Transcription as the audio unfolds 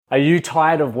Are you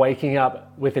tired of waking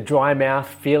up with a dry mouth,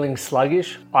 feeling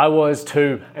sluggish? I was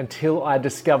too, until I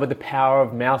discovered the power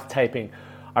of mouth taping.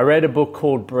 I read a book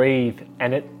called Breathe,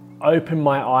 and it opened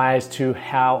my eyes to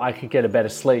how I could get a better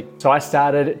sleep. So I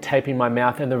started taping my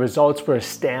mouth, and the results were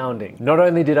astounding. Not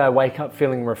only did I wake up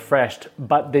feeling refreshed,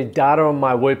 but the data on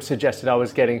my Whoop suggested I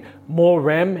was getting more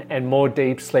REM and more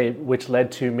deep sleep, which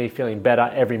led to me feeling better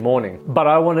every morning. But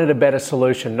I wanted a better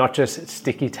solution, not just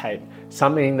sticky tape,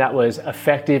 something that was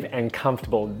effective and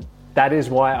comfortable. That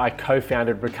is why I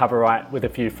co-founded Recover Right with a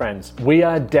few friends. We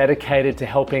are dedicated to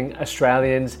helping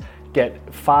Australians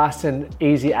get fast and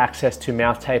easy access to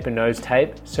mouth tape and nose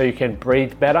tape so you can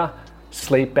breathe better,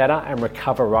 sleep better, and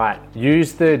recover right.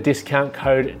 Use the discount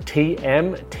code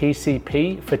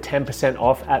TMTCP for 10%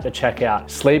 off at the checkout.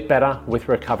 Sleep better with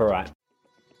Recover Right.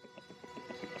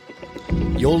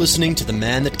 You're listening to the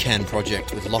Man That Can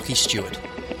Project with Lockie Stewart,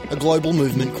 a global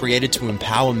movement created to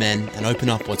empower men and open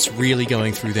up what's really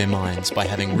going through their minds by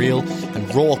having real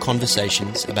and raw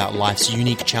conversations about life's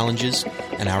unique challenges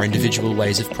and our individual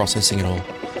ways of processing it all.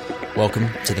 Welcome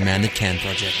to the Man That Can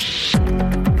Project.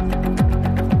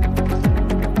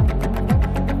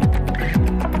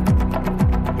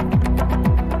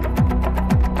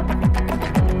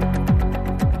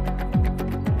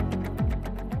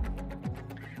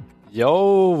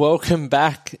 Yo, welcome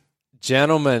back,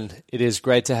 gentlemen. It is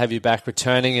great to have you back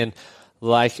returning, and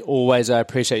like always, I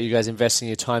appreciate you guys investing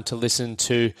your time to listen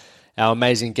to our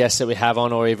amazing guests that we have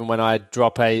on, or even when I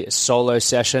drop a solo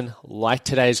session like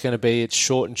today is going to be. It's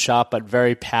short and sharp, but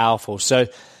very powerful. So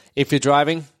if you're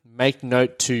driving, make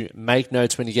notes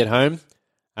when you get home,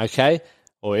 okay?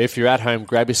 Or if you're at home,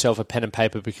 grab yourself a pen and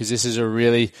paper, because this is a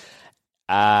really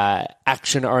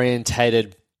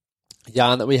action-orientated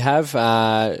yarn that we have,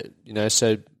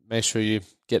 so make sure you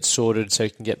get sorted so you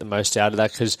can get the most out of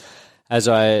that, because as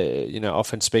I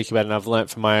often speak about, and I've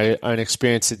learned from my own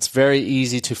experience, it's very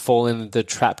easy to fall in the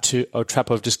trap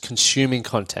of just consuming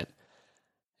content.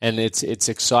 And it's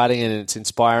exciting and it's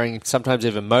inspiring, sometimes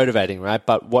even motivating, right?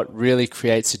 But what really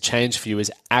creates a change for you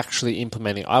is actually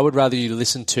implementing. I would rather you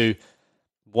listen to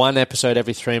one episode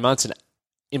every 3 months and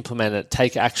implement it,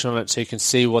 take action on it, so you can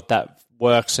see what that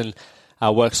works and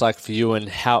works like for you and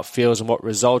how it feels and what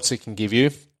results it can give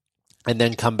you, and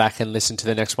then come back and listen to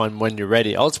the next one when you're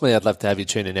ready. Ultimately, I'd love to have you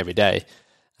tune in every day.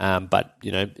 But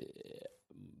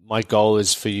my goal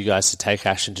is for you guys to take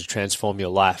action to transform your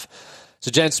life. So,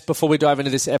 gents, before we dive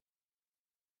into this episode,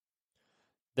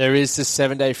 there is the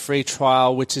 7-day free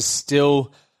trial, which is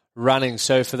still running.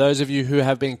 So for those of you who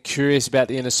have been curious about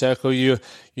the Inner Circle, you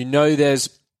know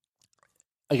there's,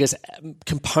 I guess,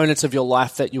 components of your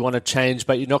life that you want to change,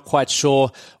 but you're not quite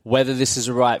sure whether this is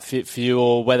a right fit for you,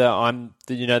 or whether I'm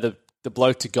the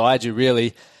bloke to guide you,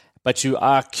 really. But you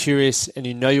are curious and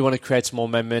you want to create some more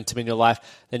momentum in your life,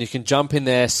 then you can jump in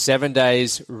there, 7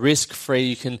 days, risk-free.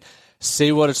 You can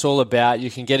see what it's all about.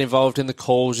 You can get involved in the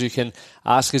calls. You can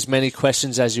ask as many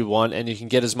questions as you want, and you can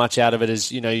get as much out of it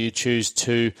as you choose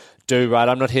to do, right?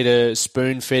 I'm not here to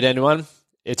spoon-feed anyone.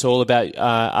 It's all about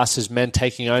us as men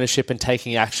taking ownership and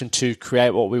taking action to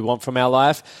create what we want from our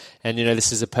life. And,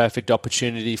 this is a perfect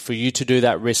opportunity for you to do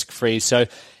that risk-free. So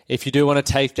if you do want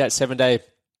to take that 7-day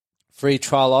free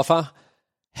trial offer,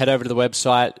 head over to the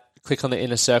website, click on the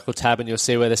Inner Circle tab, and you'll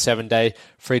see where the 7-day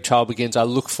free trial begins. I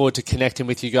look forward to connecting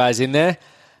with you guys in there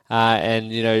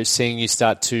and, seeing you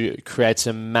start to create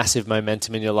some massive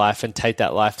momentum in your life and take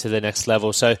that life to the next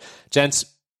level. So, gents,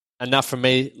 enough from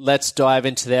me. Let's dive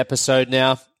into the episode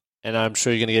now, and I'm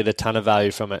sure you're going to get a ton of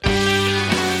value from it.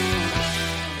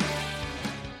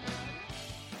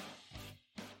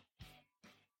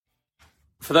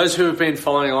 For those who have been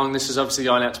following along, this is obviously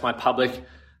going out to my public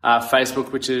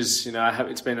Facebook, which is,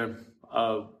 it's been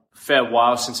a fair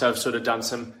while since I've sort of done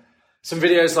some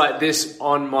videos like this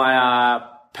on my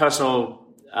personal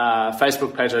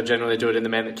Facebook page. I generally do it in the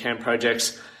Man That Can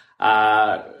Projects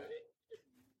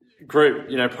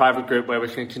group, private group, where we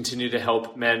can continue to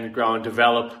help men grow and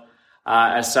develop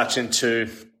as such into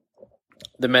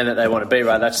the men that they want to be,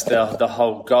 right? That's the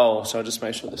whole goal. So I'll just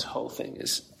make sure this whole thing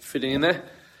is fitting in there.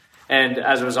 And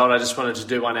as a result, I just wanted to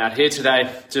do one out here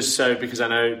today, because I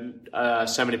know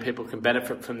so many people can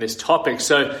benefit from this topic.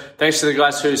 So thanks to the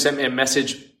guys who sent me a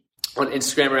message on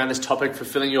Instagram around this topic,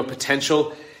 fulfilling your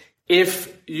potential.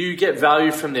 If you get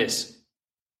value from this,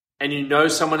 and you know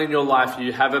someone in your life,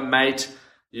 you have a mate,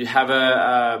 you have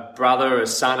a brother, a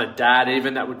son, a dad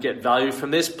even, that would get value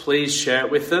from this, please share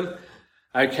it with them.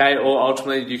 Okay, or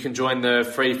ultimately you can join the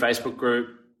free Facebook group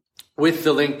with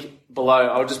the link below.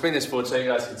 I'll just bring this forward so you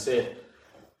guys can see it.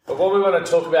 But what we want to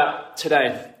talk about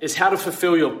today is how to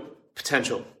fulfill your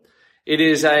potential. It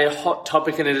is a hot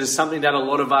topic, and it is something that a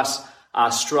lot of us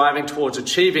are striving towards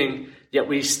achieving, yet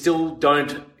we still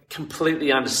don't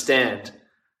completely understand.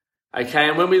 Okay,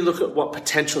 and when we look at what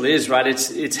potential is, right,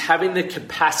 it's having the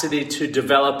capacity to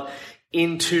develop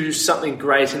into something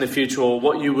great in the future, or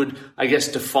what you would, I guess,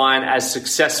 define as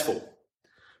successful.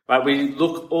 Right, we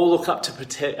all look up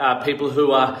to people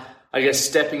who are, I guess,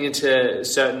 stepping into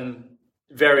certain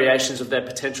variations of their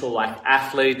potential, like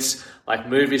athletes, like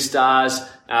movie stars,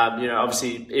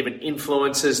 obviously even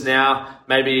influencers now,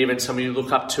 maybe even someone you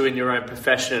look up to in your own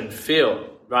profession and field,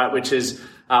 right? Which is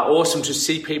awesome to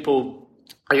see people,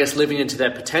 I guess, living into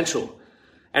their potential.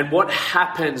 And what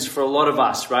happens for a lot of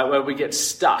us, right, where we get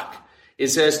stuck,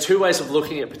 is there's two ways of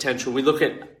looking at potential. We look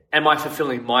at, am I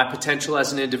fulfilling my potential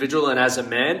as an individual and as a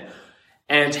man?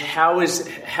 And how is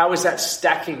that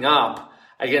stacking up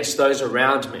against those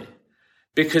around me?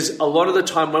 Because a lot of the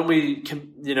time when we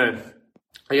can,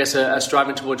 are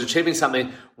striving towards achieving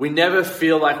something, we never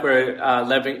feel like we're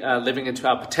living into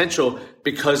our potential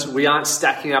because we aren't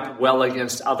stacking up well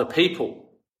against other people.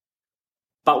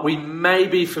 But we may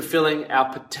be fulfilling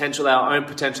our own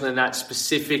potential in that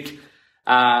specific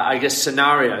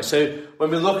scenario. So when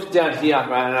we look down here,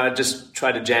 right, and I just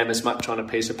try to jam as much on a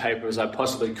piece of paper as I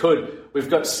possibly could, we've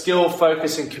got skill,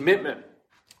 focus, and commitment.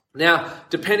 Now,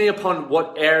 depending upon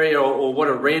what area or what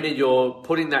arena you're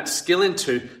putting that skill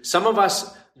into, some of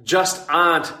us just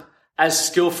aren't as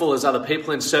skillful as other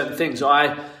people in certain things.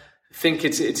 I think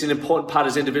it's an important part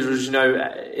as individuals,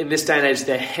 in this day and age,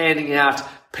 they're handing out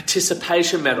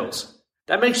participation medals.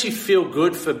 That makes you feel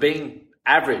good for being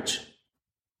average.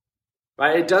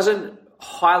 Right? It doesn't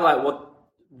highlight what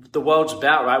the world's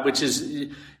about, right? Which is,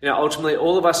 ultimately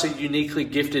all of us are uniquely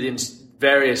gifted in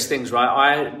various things, right?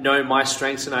 I know my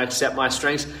strengths and I accept my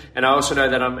strengths, and I also know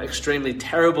that I'm extremely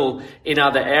terrible in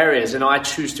other areas, and I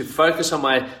choose to focus on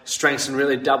my strengths and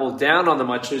really double down on them.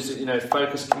 I choose to,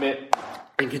 focus, commit,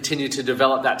 and continue to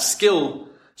develop that skill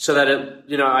so that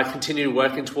I continue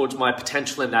working towards my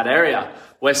potential in that area.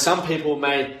 Where some people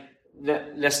may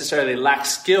necessarily lack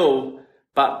skill,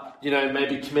 but,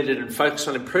 maybe committed and focused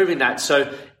on improving that.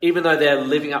 So even though they're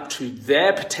living up to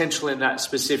their potential in that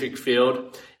specific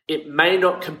field, it may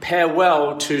not compare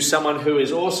well to someone who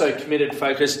is also committed,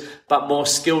 focused, but more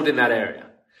skilled in that area.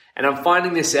 And I'm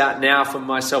finding this out now for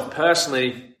myself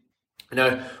personally,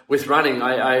 with running.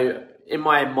 I in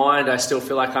my mind, I still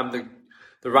feel like I'm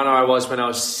the runner I was when I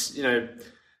was,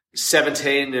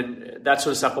 17 and that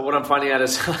sort of stuff. But what I'm finding out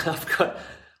is I've got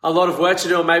a lot of work to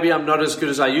do, or maybe I'm not as good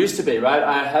as I used to be, right?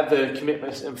 I have the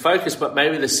commitment and focus, but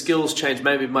maybe the skills changed,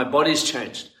 maybe my body's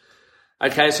changed.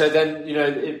 Okay, so then,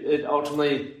 it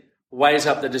ultimately weighs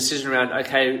up the decision around,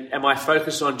 okay, am I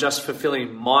focused on just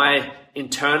fulfilling my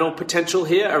internal potential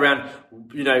here around,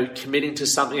 committing to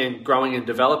something and growing and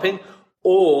developing?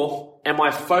 Or am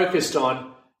I focused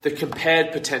on the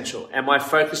compared potential? Am I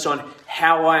focused on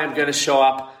how I am going to show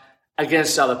up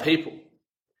against other people?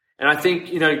 And I think,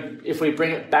 if we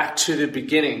bring it back to the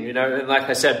beginning, and like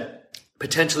I said,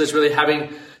 potential is really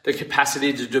having the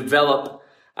capacity to develop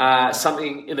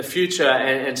something in the future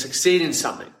and succeed in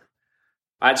something.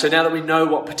 All right, so now that we know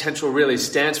what potential really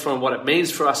stands for and what it means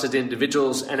for us as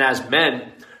individuals and as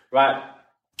men, right,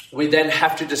 we then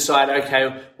have to decide,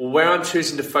 okay, well, where I'm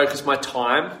choosing to focus my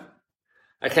time,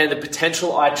 okay, the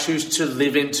potential I choose to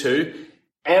live into,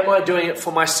 am I doing it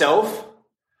for myself?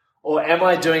 Or am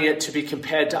I doing it to be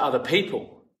compared to other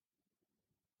people?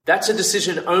 That's a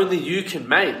decision only you can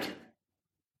make.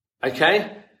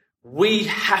 Okay? We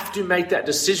have to make that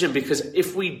decision, because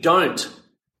if we don't,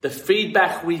 the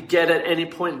feedback we get at any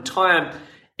point in time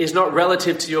is not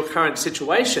relative to your current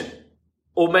situation.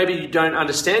 Or maybe you don't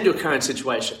understand your current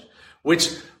situation, which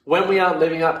when we aren't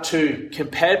living up to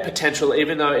compared potential,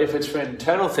 even though if it's for an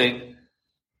internal thing,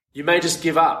 you may just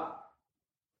give up.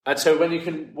 And so when you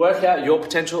can work out your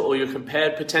potential or your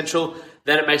compared potential,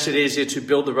 then it makes it easier to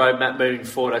build the roadmap moving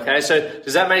forward. Okay, so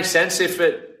does that make sense? If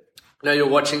you're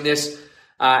watching this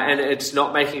and it's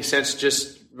not making sense,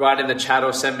 just write in the chat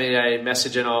or send me a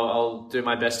message and I'll do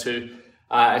my best to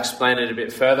explain it a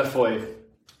bit further for you.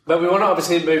 But we want to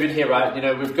obviously move in here, right?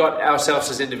 We've got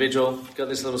ourselves as individual, got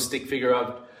this little stick figure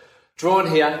I've drawn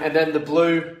here, and then the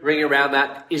blue ring around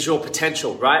that is your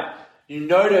potential, right? You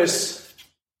notice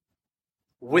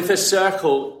with a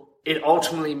circle, it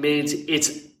ultimately means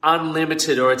it's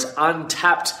unlimited or it's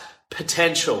untapped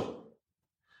potential.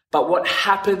 But what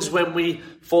happens when we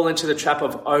fall into the trap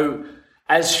of,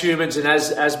 as humans and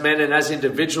as men and as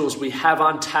individuals, we have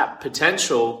untapped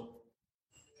potential,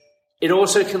 it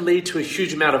also can lead to a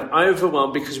huge amount of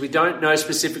overwhelm because we don't know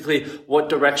specifically what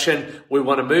direction we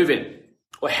want to move in,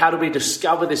 or how do we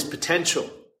discover this potential?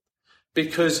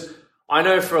 Because I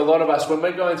know for a lot of us, when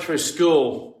we're going through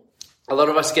school, a lot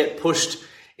of us get pushed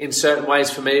in certain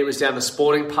ways. For me, it was down the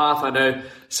sporting path. I know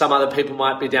some other people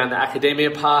might be down the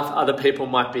academia path. Other people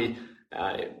might be,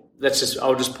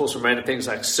 I'll just pull some random things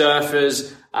like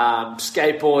surfers,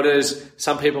 skateboarders.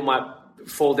 Some people might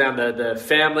fall down the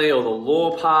family or the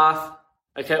law path.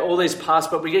 Okay, all these paths,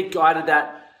 but we get guided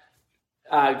down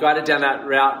that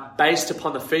route based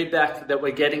upon the feedback that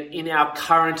we're getting in our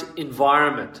current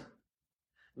environment.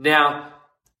 Now,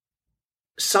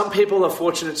 some people are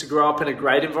fortunate to grow up in a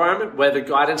great environment where the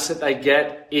guidance that they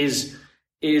get is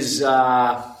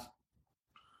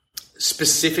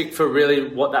specific for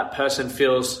really what that person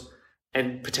feels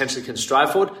and potentially can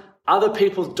strive for. Other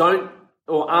people don't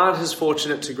or aren't as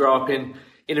fortunate to grow up in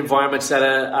environments that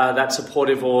are that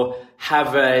supportive or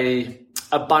have a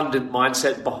abundant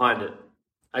mindset behind it.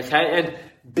 Okay, and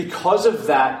because of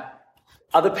that,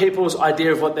 other people's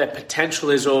idea of what their potential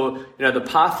is, or the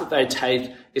path that they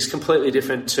take, is completely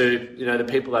different to the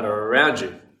people that are around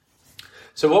you.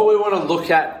 So what we want to look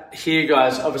at here,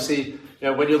 guys, obviously,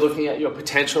 when you're looking at your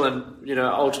potential and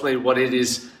ultimately what it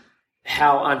is,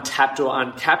 how untapped or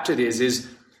uncapped it is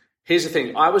here's the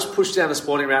thing. I was pushed down the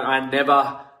sporting route. I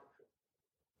never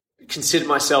considered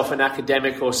myself an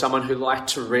academic or someone who liked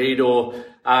to read, or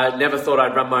never thought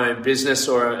I'd run my own business,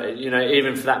 or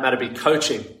even for that matter be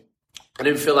coaching. I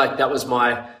didn't feel like that was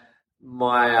my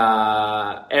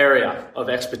area of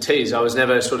expertise. I was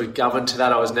never sort of governed to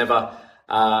that. I was never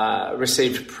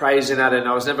received praise in that, and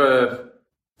I was never,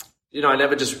 I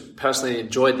never just personally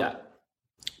enjoyed that.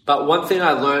 But one thing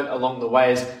I learned along the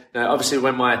way is, obviously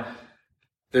when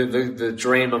the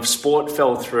dream of sport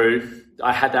fell through,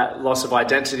 I had that loss of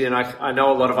identity, and I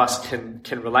know a lot of us can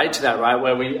relate to that, right?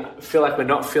 Where we feel like we're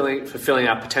not fulfilling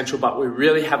our potential, but we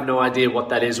really have no idea what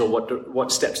that is or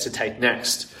what steps to take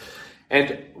next.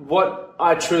 And what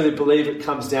I truly believe it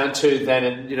comes down to then,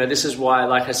 and this is why,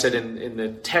 like I said in the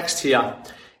text here,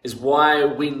 is why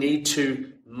we need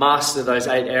to master those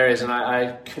 8 areas. And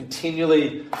I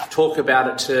continually talk about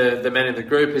it to the men in the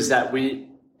group, is that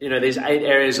these 8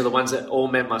 areas are the ones that all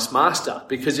men must master.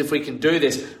 Because if we can do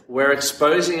this, we're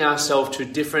exposing ourselves to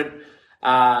different,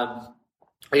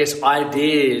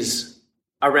 ideas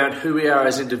around who we are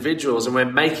as individuals, and we're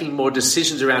making more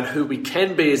decisions around who we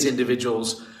can be as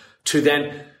individuals to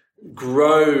then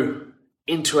grow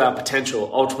into our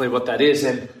potential, ultimately what that is.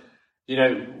 And,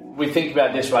 we think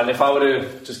about this, right? And if I were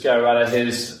to just go right ahead,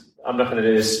 I'm not going to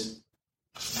do this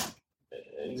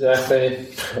exactly.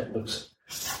 It looks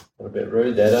a bit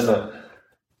rude there, doesn't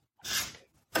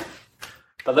it?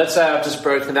 But let's say I've just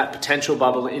broken that potential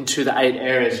bubble into the 8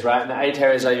 areas, right? And the 8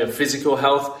 areas are your physical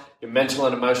health, your mental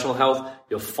and emotional health,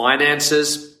 your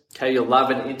finances, okay, your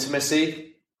love and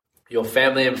intimacy, your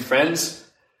family and friends,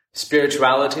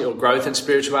 spirituality or growth in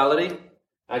spirituality,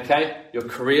 okay, your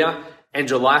career, and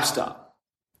your lifestyle.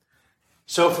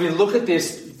 So if we look at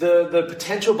this, the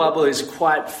potential bubble is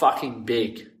quite fucking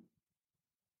big.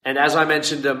 And as I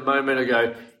mentioned a moment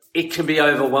ago, it can be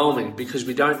overwhelming because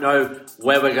we don't know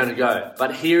where we're going to go.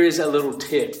 But here is a little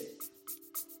tip.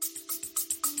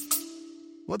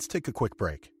 Let's take a quick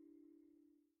break.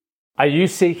 Are you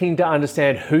seeking to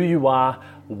understand who you are,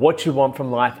 what you want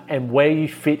from life, and where you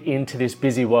fit into this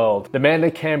busy world? The Man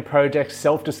That Can Project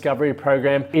Self-Discovery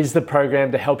Program is the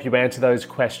program to help you answer those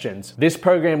questions. This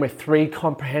program with 3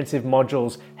 comprehensive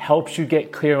modules helps you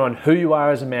get clear on who you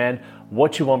are as a man,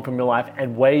 what you want from your life,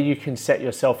 and where you can set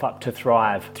yourself up to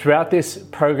thrive. Throughout this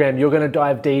program, you're going to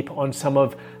dive deep on some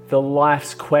of the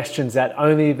life's questions that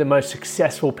only the most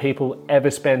successful people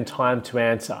ever spend time to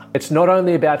answer. It's not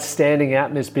only about standing out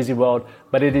in this busy world,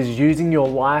 but it is using your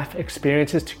life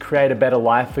experiences to create a better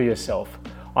life for yourself.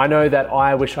 I know that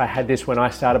I wish I had this when I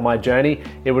started my journey.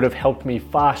 It would have helped me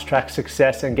fast track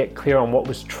success and get clear on what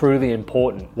was truly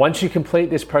important. Once you complete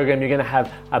this program, you're going to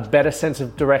have a better sense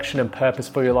of direction and purpose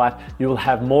for your life. You will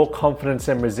have more confidence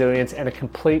and resilience and a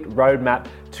complete roadmap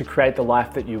to create the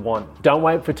life that you want. Don't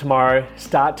wait for tomorrow.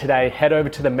 Start today. Head over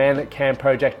to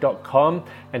themanthatcanproject.com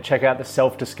and check out the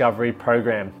self-discovery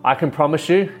program. I can promise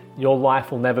you, your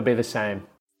life will never be the same.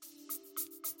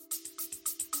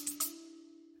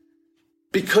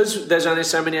 Because there's only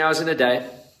so many hours in a day,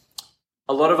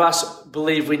 a lot of us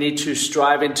believe we need to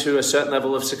strive into a certain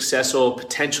level of success or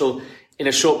potential in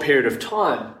a short period of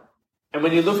time. And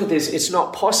when you look at this, it's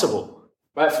not possible,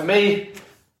 right? For me,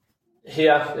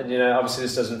 here, and obviously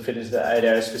this doesn't fit into the 8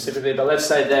 areas specifically, but let's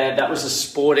say that was a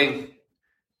sporting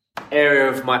area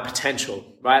of my potential,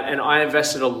 right? And I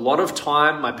invested a lot of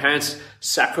time. My parents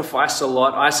sacrificed a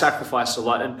lot. I sacrificed a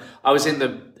lot, and I was in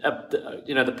the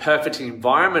perfect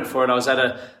environment for it. I was at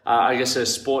a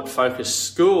sport-focused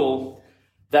school,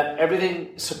 that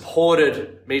everything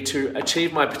supported me to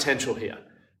achieve my potential here,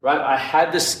 right? I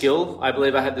had the skill. I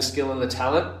believe I had the skill and the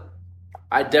talent.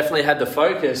 I definitely had the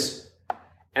focus,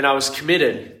 and I was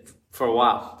committed for a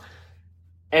while.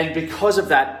 And because of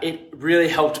that, it really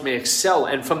helped me excel.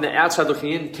 And from the outside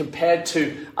looking in, compared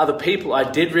to other people, I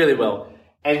did really well.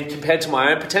 And compared to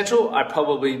my own potential, I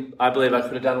believe I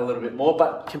could have done a little bit more.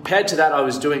 But compared to that, I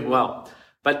was doing well.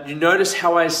 But you notice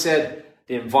how I said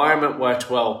the environment worked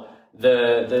well.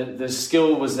 The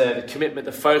skill was there, the commitment,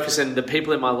 the focus, and the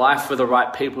people in my life were the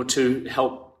right people to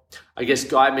help, I guess,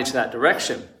 guide me to that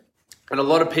direction. And a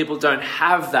lot of people don't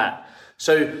have that.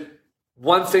 So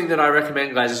one thing that I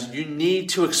recommend, guys, is you need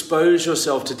to expose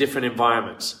yourself to different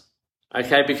environments,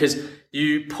 okay? Because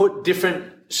you put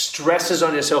different stresses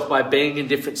on yourself by being in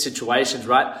different situations,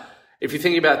 right? If you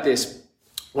think about this,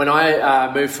 when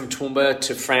I moved from Toowoomba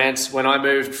to France, when I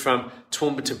moved from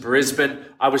Toowoomba to Brisbane,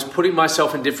 I was putting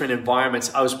myself in different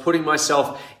environments. I was putting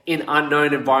myself in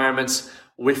unknown environments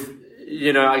with,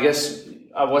 I guess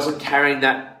I wasn't carrying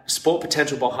that sport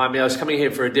potential behind me. I was coming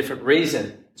here for a different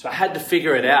reason. So I had to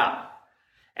figure it out.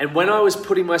 And when I was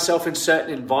putting myself in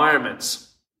certain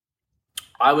environments,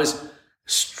 I was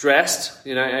stressed,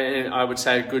 and I would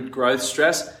say good growth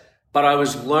stress, but I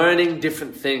was learning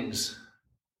different things.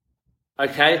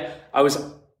 Okay? I was,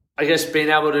 I guess, being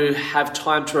able to have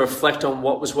time to reflect on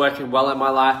what was working well in my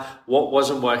life, what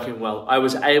wasn't working well. I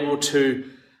was able to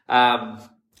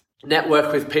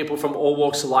network with people from all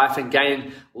walks of life and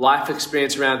gain life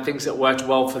experience around things that worked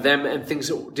well for them and things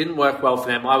that didn't work well for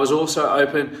them. I was also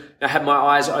open, I had my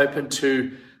eyes open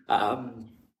to,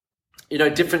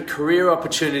 different career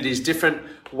opportunities, different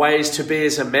ways to be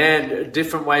as a man,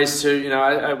 different ways to,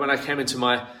 when I came into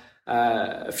my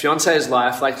fiance's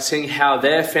life, like seeing how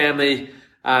their family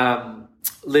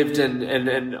lived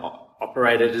and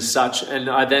operated as such. And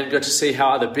I then got to see how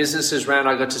other businesses ran.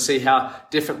 I got to see how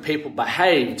different people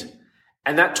behaved.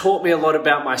 And that taught me a lot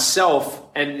about myself.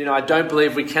 And, I don't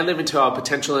believe we can live into our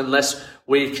potential unless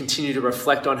we continue to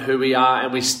reflect on who we are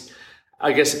and we,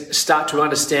 I guess, start to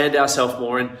understand ourselves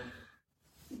more. And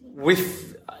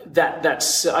with that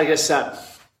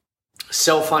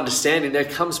self-understanding, there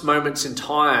comes moments in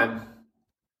time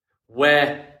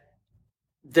where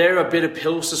there are bitter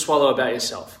pills to swallow about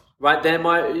yourself. Right? There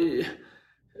might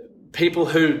people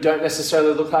who don't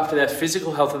necessarily look after their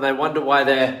physical health and they wonder why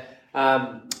they're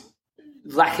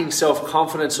lacking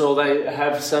self-confidence or they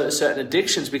have certain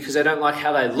addictions because they don't like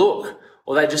how they look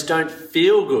or they just don't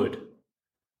feel good.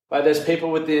 Right? There's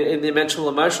people in the mental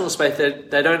emotional space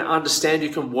that they don't understand you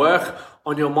can work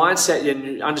on your mindset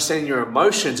and understanding your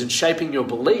emotions and shaping your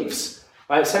beliefs.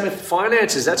 Right? Same with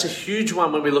finances. That's a huge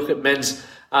one when we look at men's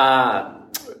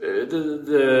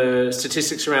the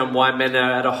statistics around why men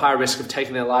are at a high risk of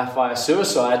taking their life via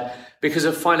suicide because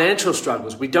of financial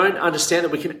struggles. We don't understand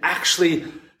that we can actually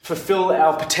fulfill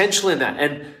our potential in that.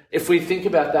 And if we think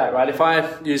about that, right,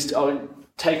 I'll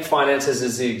take finances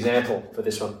as the example for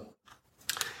this one.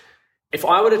 If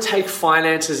I were to take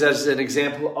finances as an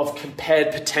example of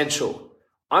compared potential,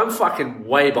 I'm fucking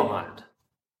way behind.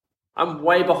 I'm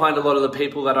way behind a lot of the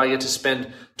people that I get to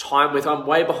spend time with. I'm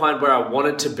way behind where I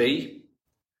wanted to be.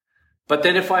 But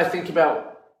then if I think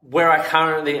about where I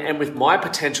currently am with my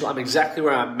potential, I'm exactly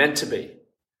where I'm meant to be.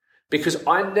 Because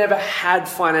I never had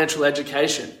financial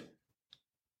education.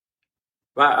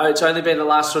 Right? It's only been the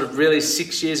last sort of really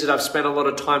 6 years that I've spent a lot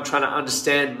of time trying to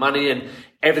understand money and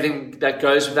everything that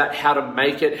goes with that, how to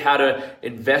make it, how to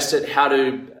invest it, how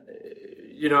to,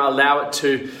 allow it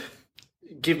to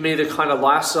give me the kind of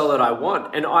lifestyle that I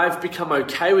want. And I've become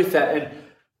okay with that. And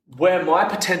where my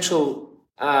potential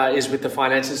is with the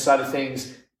finances side of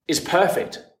things is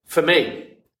perfect for me.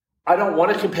 I don't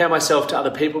want to compare myself to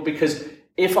other people because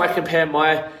if I compare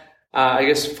my,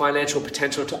 financial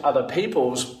potential to other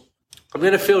people's, I'm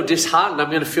going to feel disheartened. I'm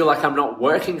going to feel like I'm not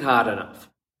working hard enough.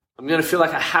 I'm going to feel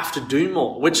like I have to do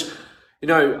more, which,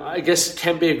 I guess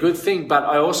can be a good thing, but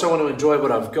I also want to enjoy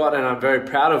what I've got and I'm very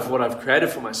proud of what I've created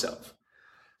for myself.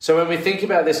 So when we think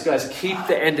about this, guys, keep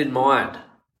the end in mind,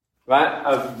 right?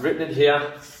 I've written it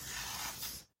here.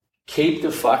 Keep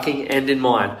the fucking end in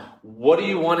mind. What do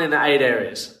you want in the 8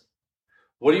 areas?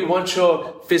 What do you want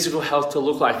your physical health to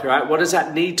look like, right? What does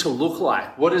that need to look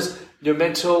like? What is your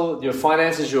mental, your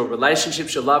finances, your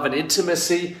relationships, your love and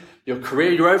intimacy, your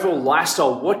career, your overall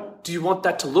lifestyle? What do you want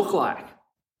that to look like?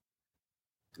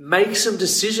 Make some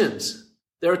decisions.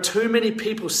 There are too many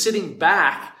people sitting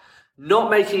back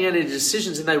not making any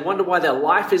decisions and they wonder why their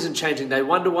life isn't changing. They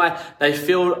wonder why they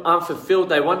feel unfulfilled.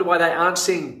 They wonder why they aren't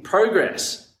seeing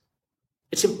progress.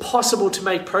 It's impossible to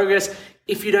make progress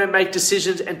if you don't make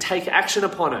decisions and take action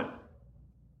upon it.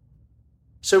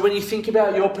 So when you think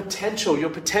about your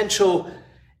potential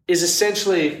is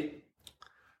essentially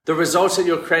the results that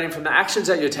you're creating from the actions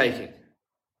that you're taking.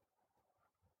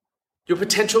 Your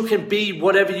potential can be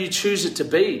whatever you choose it to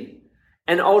be.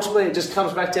 And ultimately, it just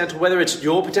comes back down to whether it's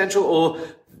your potential or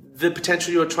the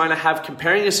potential you're trying to have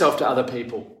comparing yourself to other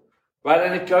people, right?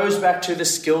 And it goes back to the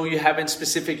skill you have in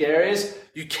specific areas.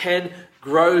 You can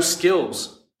grow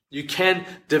skills. You can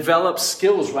develop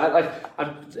skills, right? Like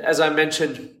as I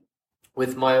mentioned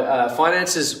with my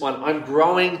finances one, I'm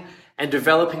growing and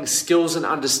developing skills and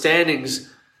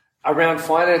understandings around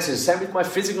finances. Same with my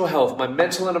physical health, my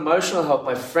mental and emotional health,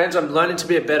 my friends. I'm learning to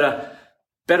be a better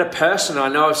person. I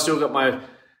know I've still got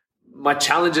my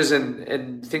challenges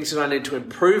and things that I need to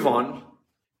improve on,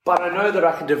 but I know that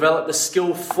I can develop the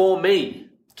skill for me.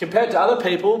 Compared to other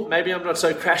people, maybe I'm not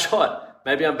so crash hot.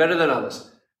 Maybe I'm better than others.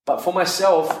 But for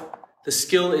myself, the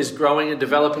skill is growing and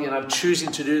developing, and I'm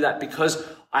choosing to do that because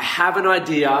I have an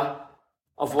idea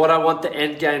of what I want the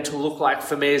end game to look like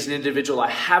for me as an individual. I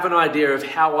have an idea of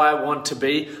how I want to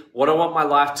be, what I want my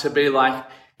life to be like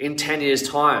in 10 years'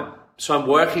 time. So I'm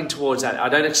working towards that. I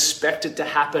don't expect it to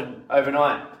happen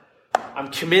overnight. I'm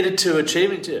committed to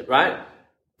achieving it, right?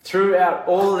 Throughout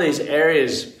all of these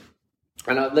areas,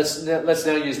 and let's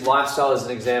now use lifestyle as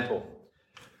an example.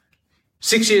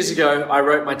 6 years ago, I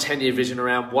wrote my 10-year vision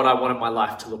around what I wanted my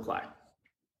life to look like.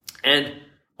 And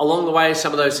along the way,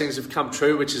 some of those things have come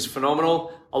true, which is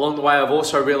phenomenal. Along the way, I've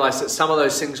also realized that some of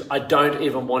those things I don't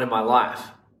even want in my life,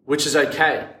 which is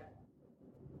okay.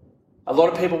 A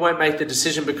lot of people won't make the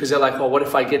decision because they're like, oh, what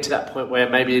if I get to that point where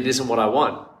maybe it isn't what I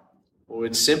want? Well,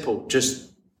 it's simple.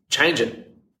 Just change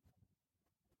it.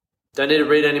 Don't need to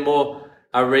read anymore.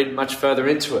 I read much further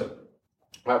into it.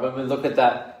 Right, when we look at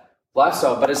that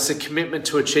lifestyle, but it's the commitment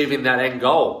to achieving that end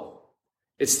goal.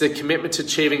 It's the commitment to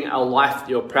achieving a life that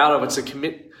you're proud of. It's a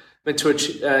commitment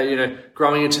to,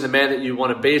 growing into the man that you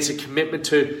want to be. It's a commitment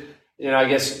to,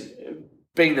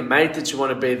 being the mate that you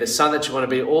want to be, the son that you want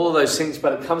to be, all of those things.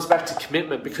 But it comes back to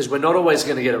commitment because we're not always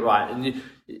going to get it right. And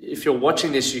if you're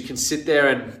watching this, you can sit there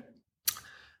and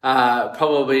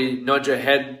probably nod your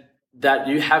head that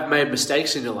you have made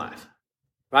mistakes in your life,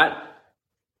 right?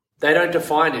 They don't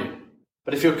define you.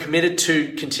 But if you're committed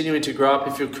to continuing to grow up,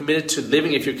 if you're committed to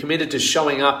living, if you're committed to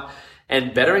showing up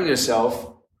and bettering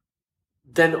yourself,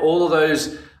 then all of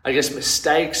those,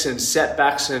 mistakes and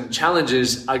setbacks and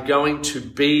challenges are going to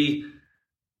be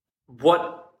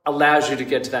what allows you to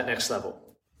get to that next level.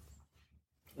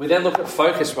 We then look at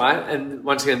focus, right? And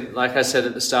once again, like I said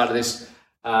at the start of this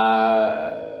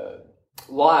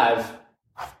live,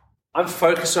 I'm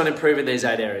focused on improving these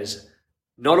 8 areas.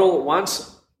 Not all at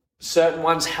once. Certain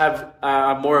ones have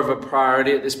more of a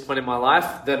priority at this point in my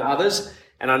life than others,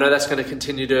 and I know that's going to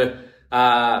continue to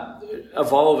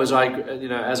evolve as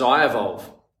I evolve.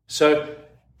 So,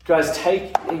 guys,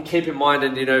 keep in mind,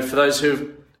 and for those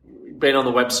who've been on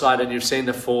the website and you've seen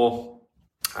the four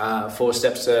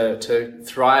steps to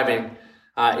thriving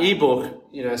ebook,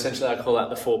 essentially I call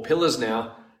that the 4 pillars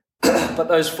now. But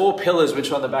those 4 pillars,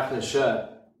 which are on the back of the shirt,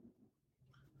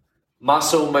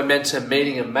 muscle, momentum,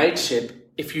 meaning, and mateship.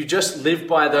 If you just live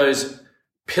by those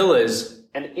pillars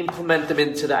and implement them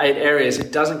into the 8 areas,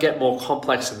 it doesn't get more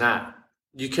complex than that.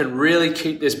 You can really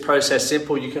keep this process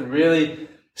simple. You can really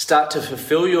start to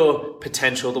fulfill your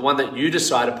potential, the one that you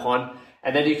decide upon,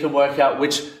 and then you can work out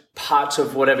which parts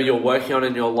of whatever you're working on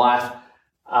in your life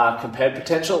are compared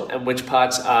potential and which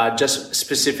parts are just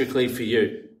specifically for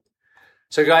you.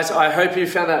 So guys, I hope you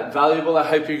found that valuable. I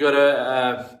hope you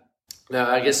got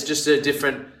just a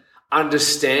different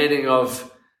understanding of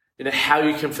how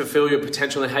you can fulfill your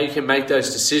potential and how you can make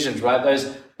those decisions, right?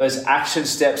 Those action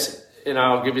steps,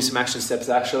 I'll give you some action steps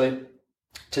actually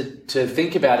to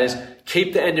think about is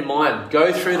keep the end in mind.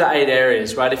 Go through the 8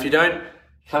 areas, right? If you I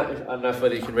don't know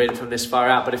whether you can read it from this far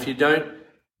out, but if you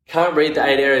can't read the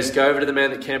 8 areas, go over to the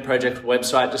Man That Can Project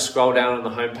website, just scroll down on the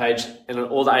homepage and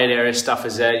all the 8 area stuff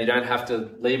is there. You don't have to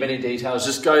leave any details.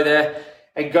 Just go there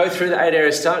and go through the 8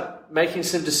 areas. Start making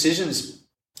some decisions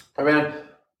around,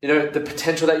 the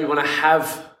potential that you want to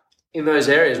have in those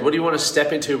areas. What do you want to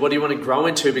step into? What do you want to grow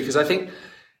into? Because I think,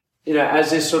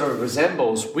 as this sort of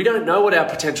resembles, we don't know what our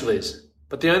potential is.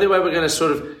 But the only way we're going to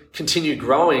sort of continue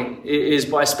growing is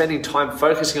by spending time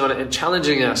focusing on it and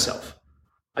challenging ourselves.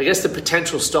 I guess the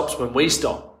potential stops when we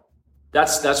stop.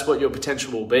 That's what your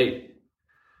potential will be.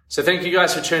 So thank you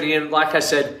guys for tuning in. Like I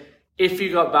said, if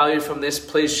you got value from this,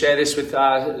 please share this with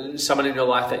someone in your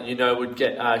life that would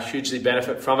get hugely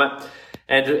benefit from it.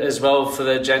 And as well for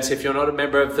the gents, if you're not a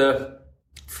member of the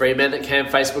Free Men That Can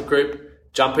Facebook group,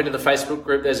 jump into the Facebook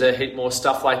group. There's a heap more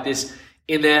stuff like this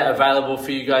in there available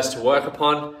for you guys to work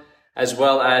upon. as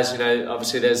well as,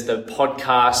 obviously there's the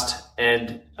podcast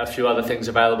and a few other things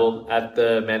available at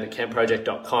the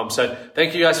manthatcanproject.com. So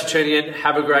thank you guys for tuning in.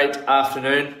 Have a great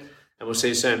afternoon, and we'll see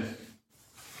you soon.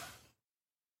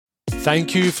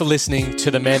 Thank you for listening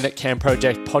to the Man That Can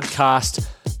Project podcast.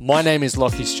 My name is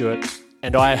Lockie Stewart,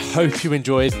 and I hope you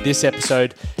enjoyed this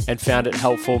episode and found it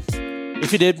helpful.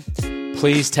 If you did,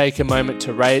 please take a moment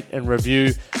to rate and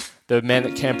review the Man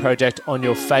That Can Project on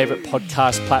your favorite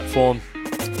podcast platform.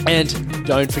 And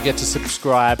don't forget to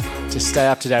subscribe to stay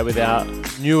up to date with our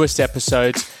newest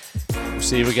episodes. We'll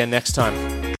see you again next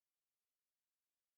time.